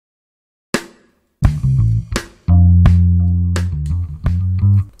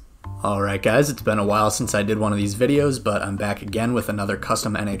Alright guys, it's been a while since I did one of these videos, but I'm back again with another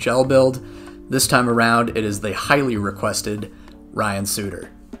custom NHL build. This time around, it is the highly requested Ryan Suter.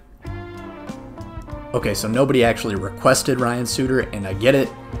 Okay, so nobody actually requested Ryan Suter, and I get it.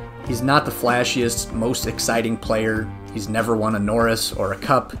 He's not the flashiest, most exciting player. He's never won a Norris or a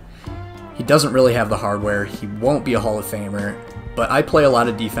Cup. He doesn't really have the hardware. He won't be a Hall of Famer. But I play a lot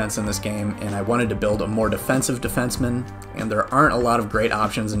of defense in this game, and I wanted to build a more defensive defenseman, and there aren't a lot of great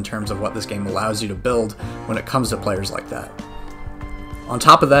options in terms of what this game allows you to build when it comes to players like that. On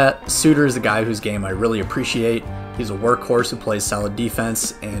top of that, Suter is a guy whose game I really appreciate. He's a workhorse who plays solid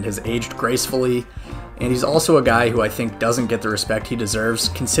defense and has aged gracefully, and he's also a guy who I think doesn't get the respect he deserves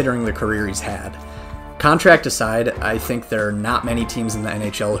considering the career he's had. Contract aside, I think there are not many teams in the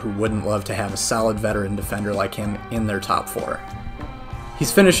NHL who wouldn't love to have a solid veteran defender like him in their top four.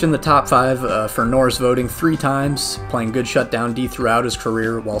 He's finished in the top 5 for Norris voting 3 times, playing good shutdown D throughout his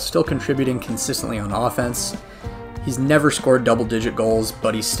career while still contributing consistently on offense. He's never scored double-digit goals,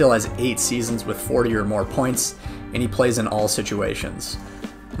 but he still has 8 seasons with 40 or more points, and he plays in all situations.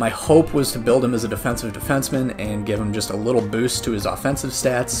 My hope was to build him as a defensive defenseman and give him just a little boost to his offensive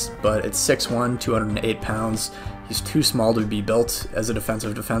stats, but at 6'1", 208 pounds, he's too small to be built as a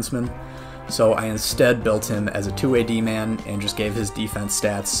defensive defenseman. So I instead built him as a two-way D-man and just gave his defense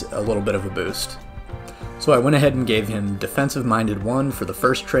stats a little bit of a boost. So I went ahead and gave him defensive-minded 1 for the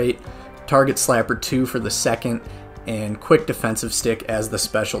first trait, target slapper 2 for the second, and quick defensive stick as the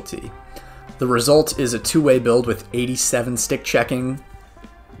specialty. The result is a two-way build with 87 stick checking.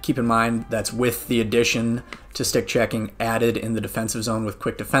 Keep in mind that's with the addition to stick checking added in the defensive zone with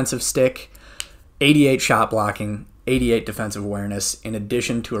quick defensive stick, 88 shot blocking, 88 defensive awareness, in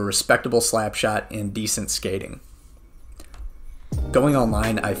addition to a respectable slap shot and decent skating. Going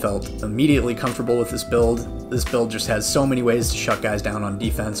online, I felt immediately comfortable with this build. This build just has so many ways to shut guys down on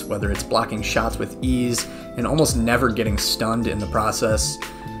defense, whether it's blocking shots with ease and almost never getting stunned in the process,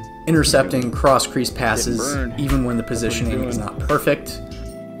 intercepting cross-crease passes even when the positioning is not perfect,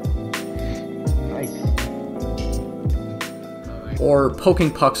 or poking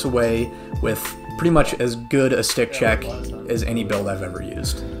pucks away with pretty much as good a stick check as any build I've ever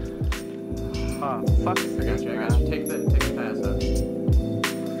used. Oh, fuck. I got you. Take the pass up.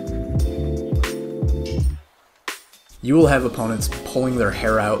 You will have opponents pulling their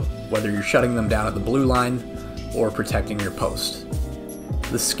hair out, whether you're shutting them down at the blue line or protecting your post.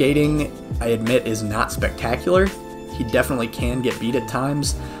 The skating, I admit, is not spectacular. He definitely can get beat at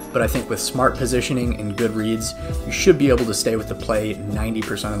times, but I think with smart positioning and good reads, you should be able to stay with the play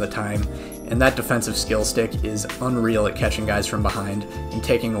 90% of the time, and that defensive skill stick is unreal at catching guys from behind and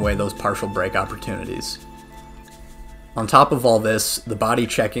taking away those partial break opportunities. On top of all this, the body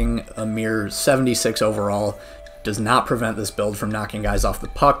checking, a mere 76 overall, does not prevent this build from knocking guys off the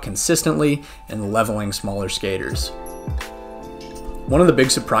puck consistently and leveling smaller skaters. One of the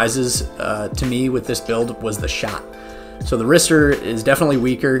big surprises to me with this build was the shot. So the wrister is definitely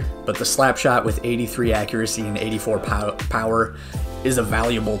weaker, but the slap shot with 83 accuracy and 84 power is a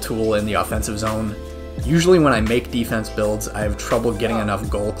valuable tool in the offensive zone. Usually when I make defense builds, I have trouble getting enough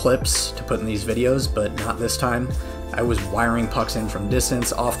goal clips to put in these videos, but not this time. I was wiring pucks in from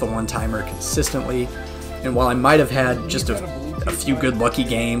distance off the one-timer consistently, and while I might have had just a few good lucky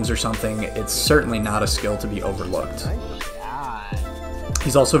games or something, it's certainly not a skill to be overlooked.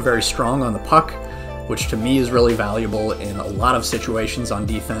 He's also very strong on the puck, which to me is really valuable in a lot of situations on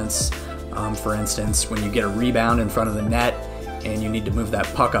defense. For instance, when you get a rebound in front of the net and you need to move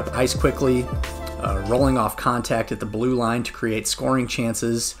that puck up ice quickly, rolling off contact at the blue line to create scoring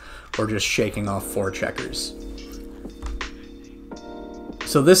chances, or just shaking off forecheckers.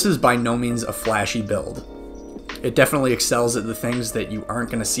 So this is by no means a flashy build. It definitely excels at the things that you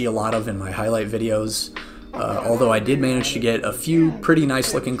aren't going to see a lot of in my highlight videos, although I did manage to get a few pretty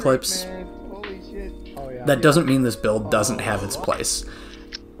nice looking clips. That doesn't mean this build doesn't have its place.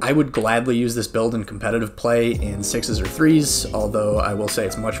 I would gladly use this build in competitive play in 6s or 3s, although I will say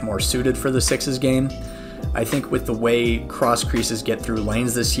it's much more suited for the 6s game. I think with the way cross creases get through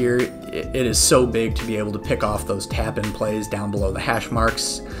lanes this year, it is so big to be able to pick off those tap-in plays down below the hash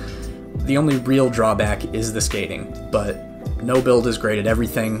marks. The only real drawback is the skating, but no build is great at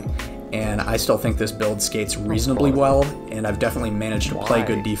everything, and I still think this build skates reasonably well, and I've definitely managed to play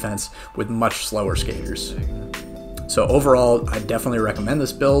good defense with much slower skaters. So overall, I definitely recommend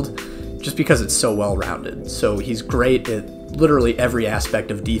this build just because it's so well-rounded. So he's great at literally every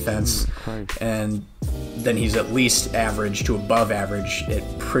aspect of defense, and then he's at least average to above average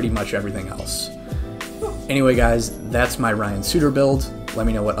at pretty much everything else. Anyway guys, that's my Ryan Suter build. Let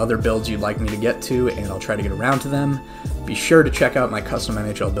me know what other builds you'd like me to get to, and I'll try to get around to them. Be sure to check out my custom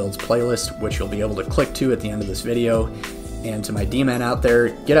NHL builds playlist, which you'll be able to click to at the end of this video. And to my D-men out there,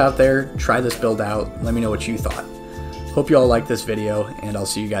 get out there, try this build out, let me know what you thought. Hope you all like this video, and I'll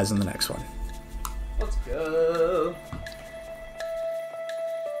see you guys in the next one. Let's go.